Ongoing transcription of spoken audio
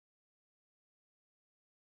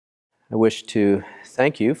I wish to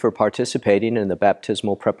thank you for participating in the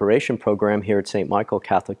baptismal preparation program here at St. Michael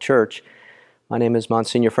Catholic Church. My name is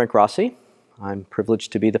Monsignor Frank Rossi. I'm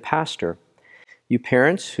privileged to be the pastor. You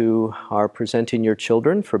parents who are presenting your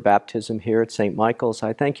children for baptism here at St. Michael's,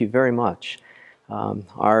 I thank you very much.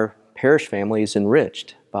 Our parish family is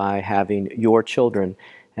enriched by having your children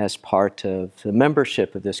as part of the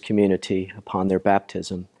membership of this community upon their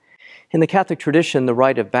baptism. In the Catholic tradition, the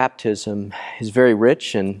rite of baptism is very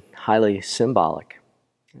rich and highly symbolic.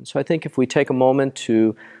 And so I think if we take a moment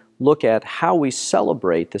to look at how we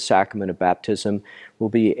celebrate the sacrament of baptism, we'll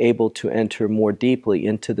be able to enter more deeply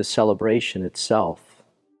into the celebration itself.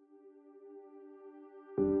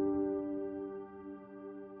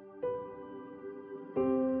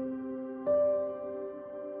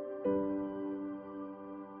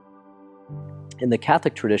 In the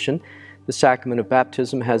Catholic tradition, the sacrament of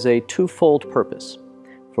baptism has a twofold purpose.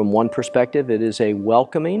 From one perspective, it is a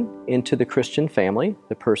welcoming into the Christian family,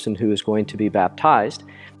 the person who is going to be baptized.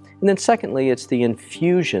 And then secondly, it's the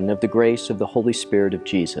infusion of the grace of the Holy Spirit of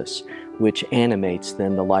Jesus, which animates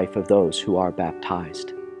then the life of those who are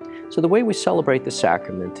baptized. So the way we celebrate the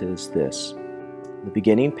sacrament is this. In the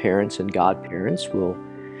beginning, parents and godparents will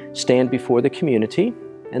stand before the community,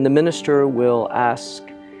 and the minister will ask,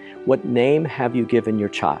 "What name have you given your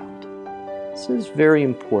child?" This is very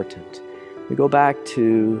important. We go back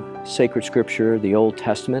to sacred scripture, the Old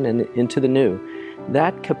Testament, and into the New.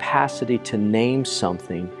 That capacity to name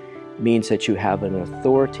something means that you have an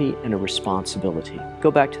authority and a responsibility.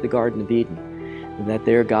 Go back to the Garden of Eden, that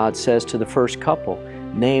there God says to the first couple,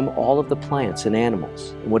 "Name all of the plants and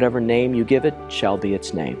animals, and whatever name you give it shall be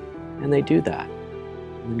its name." And they do that.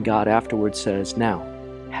 And God afterwards says, "Now,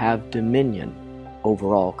 have dominion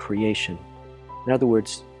over all creation." In other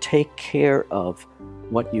words, take care of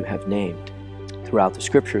what you have named. Throughout the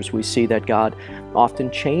scriptures, we see that God often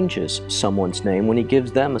changes someone's name when He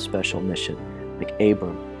gives them a special mission. Like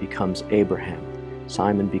Abram becomes Abraham,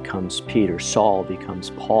 Simon becomes Peter, Saul becomes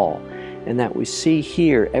Paul. And that we see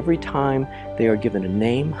here, every time they are given a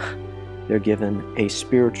name, they're given a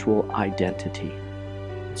spiritual identity.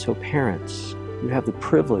 So parents, you have the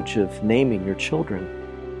privilege of naming your children.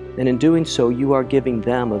 And in doing so, you are giving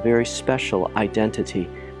them a very special identity.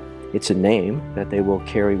 It's a name that they will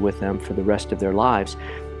carry with them for the rest of their lives,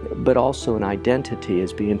 but also an identity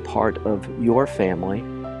as being part of your family,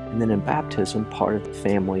 and then in baptism, part of the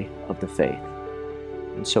family of the faith.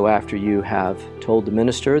 And so after you have told the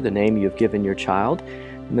minister the name you have given your child,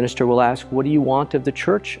 the minister will ask, "What do you want of the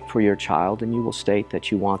church for your child?" And you will state that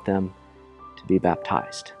you want them to be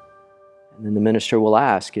baptized. And then the minister will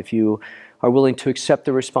ask if you are willing to accept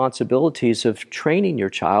the responsibilities of training your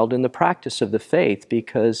child in the practice of the faith,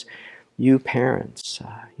 because you parents,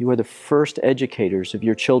 you are the first educators of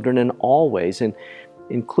your children in all ways, and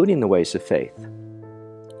including the ways of faith.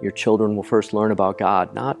 Your children will first learn about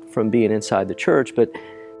God, not from being inside the church, but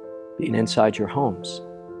being inside your homes.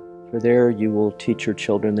 For there you will teach your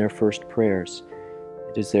children their first prayers.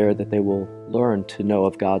 It is there that they will learn to know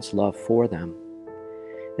of God's love for them.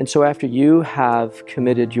 And so after you have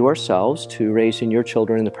committed yourselves to raising your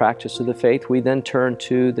children in the practice of the faith, we then turn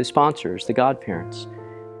to the sponsors, the godparents.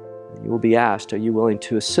 You will be asked, are you willing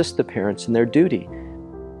to assist the parents in their duty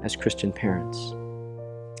as Christian parents?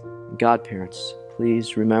 Godparents,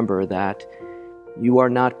 please remember that you are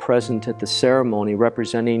not present at the ceremony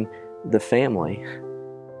representing the family,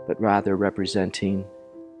 but rather representing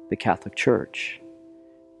the Catholic Church.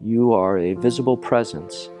 You are a visible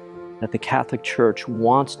presence that the Catholic Church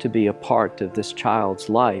wants to be a part of this child's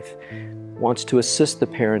life, wants to assist the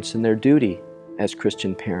parents in their duty as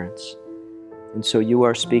Christian parents. And so you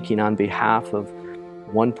are speaking on behalf of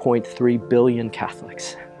 1.3 billion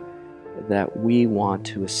Catholics, that we want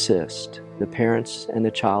to assist the parents and the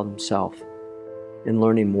child himself in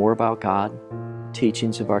learning more about God,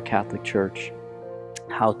 teachings of our Catholic Church,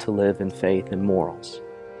 how to live in faith and morals.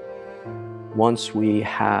 Once we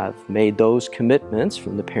have made those commitments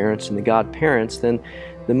from the parents and the godparents, then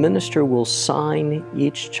the minister will sign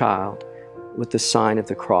each child with the sign of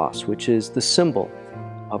the cross, which is the symbol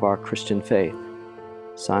of our Christian faith.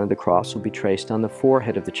 The sign of the cross will be traced on the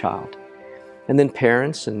forehead of the child. And then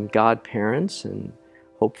parents and godparents, and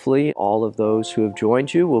hopefully all of those who have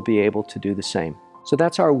joined you, will be able to do the same. So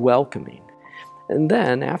that's our welcoming. And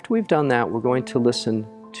then after we've done that, we're going to listen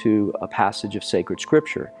to a passage of sacred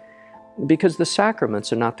scripture. Because the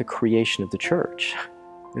sacraments are not the creation of the church.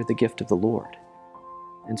 They're the gift of the Lord.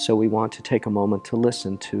 And so we want to take a moment to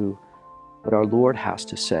listen to what our Lord has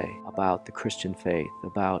to say about the Christian faith,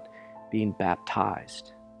 about being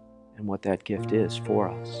baptized, and what that gift is for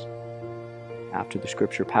us. after the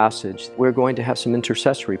scripture passage, we're going to have some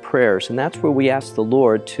intercessory prayers, and that's where we ask the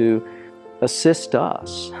Lord to assist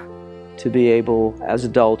us to be able, as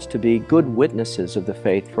adults, to be good witnesses of the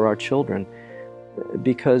faith for our children,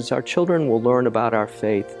 because our children will learn about our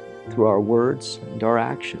faith through our words and our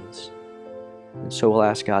actions. And so we'll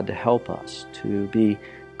ask God to help us to be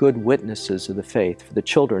good witnesses of the faith for the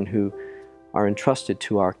children who are entrusted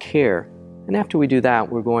to our care. And after we do that,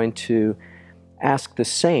 we're going to ask the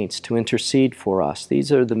saints to intercede for us.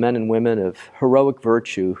 These are the men and women of heroic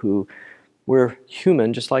virtue who were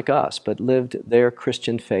human just like us, but lived their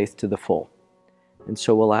Christian faith to the full. And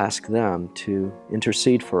so we'll ask them to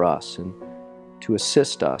intercede for us and to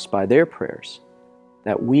assist us by their prayers,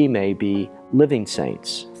 that we may be living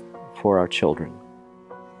saints for our children.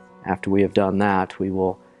 After we have done that, we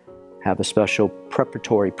will have a special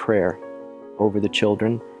preparatory prayer over the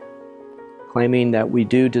children, claiming that we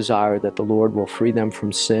do desire that the Lord will free them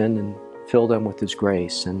from sin and fill them with His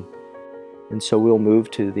grace. And so we'll move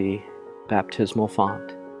to the baptismal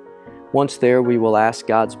font. Once there, we will ask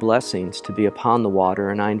God's blessings to be upon the water,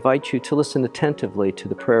 and I invite you to listen attentively to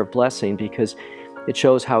the prayer of blessing, because it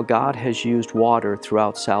shows how God has used water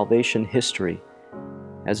throughout salvation history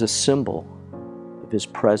as a symbol of His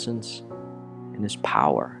presence and His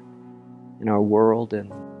power in our world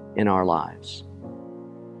and in our lives.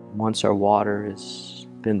 Once our water has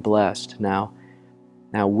been blessed, now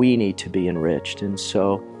we need to be enriched, and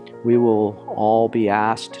so we will all be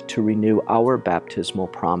asked to renew our baptismal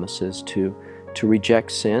promises to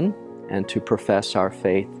reject sin and to profess our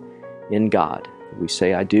faith in God. We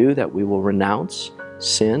say I do, that we will renounce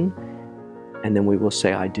sin, and then we will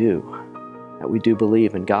say I do, that we do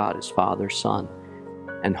believe in God as Father, Son,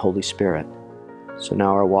 and Holy Spirit. So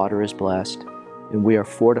now our water is blessed, and we are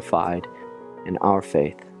fortified in our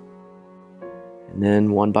faith. And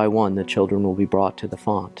then one by one the children will be brought to the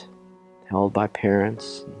font, held by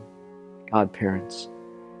parents and godparents.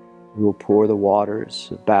 We will pour the waters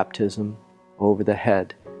of baptism over the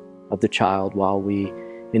head of the child while we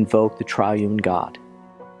invoke the triune God.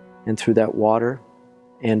 And through that water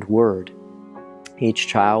and word, each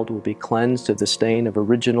child will be cleansed of the stain of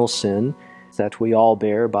original sin that we all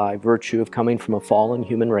bear by virtue of coming from a fallen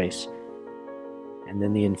human race, and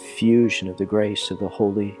then the infusion of the grace of the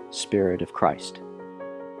Holy Spirit of Christ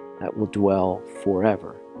that will dwell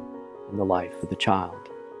forever in the life of the child.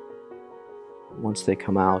 Once they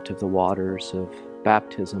come out of the waters of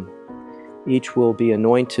baptism, each will be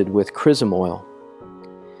anointed with chrism oil.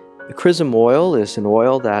 The chrism oil is an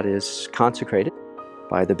oil that is consecrated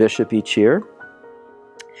by the bishop each year.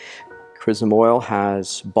 Chrism oil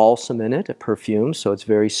has balsam in it, a perfume, so it's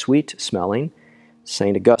very sweet smelling.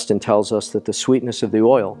 St. Augustine tells us that the sweetness of the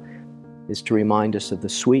oil is to remind us of the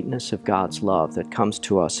sweetness of God's love that comes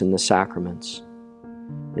to us in the sacraments.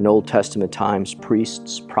 In Old Testament times,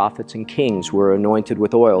 priests, prophets, and kings were anointed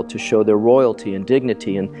with oil to show their royalty and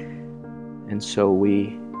dignity, and so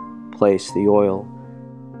we place the oil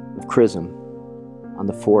of chrism on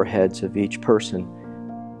the foreheads of each person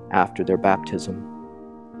after their baptism.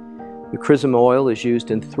 The chrism oil is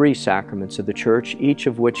used in 3 sacraments of the Church, each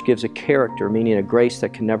of which gives a character, meaning a grace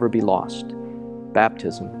that can never be lost: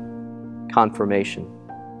 baptism, confirmation,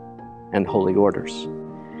 and holy orders.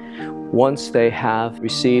 Once they have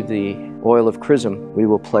received the oil of chrism, we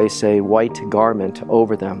will place a white garment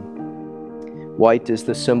over them. White is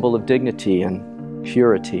the symbol of dignity and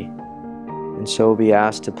purity, and so we'll be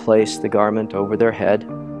asked to place the garment over their head,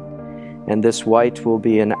 and this white will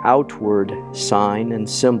be an outward sign and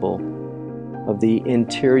symbol of the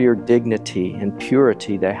interior dignity and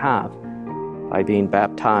purity they have by being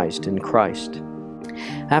baptized in Christ.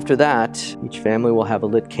 After that, each family will have a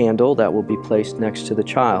lit candle that will be placed next to the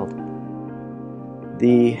child.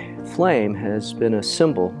 The flame has been a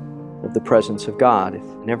symbol of the presence of God.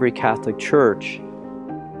 In every Catholic church,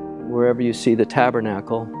 wherever you see the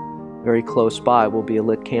tabernacle, very close by will be a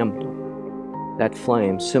lit candle. That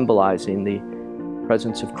flame symbolizing the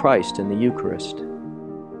presence of Christ in the Eucharist.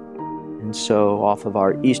 And so off of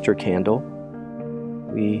our Easter candle,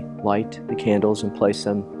 we light the candles and place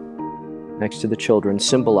them next to the children,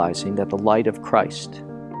 symbolizing that the light of Christ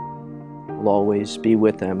will always be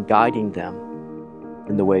with them, guiding them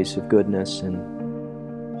in the ways of goodness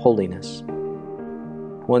and holiness.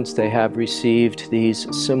 Once they have received these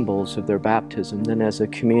symbols of their baptism, then as a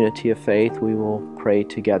community of faith, we will pray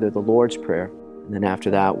together the Lord's Prayer. And then after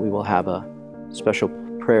that, we will have a special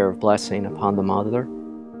prayer of blessing upon the mother,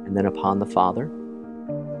 and then upon the father,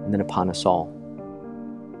 and then upon us all,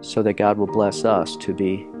 so that God will bless us to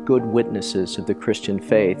be good witnesses of the Christian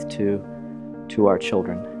faith to our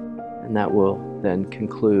children. And that will then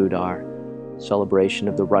conclude our celebration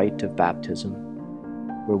of the rite of baptism,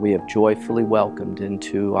 where we have joyfully welcomed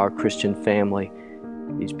into our Christian family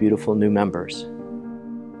these beautiful new members,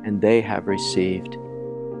 and they have received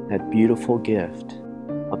that beautiful gift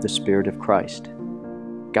of the Spirit of Christ,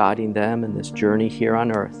 guiding them in this journey here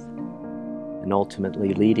on earth and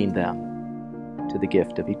ultimately leading them to the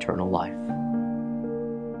gift of eternal life.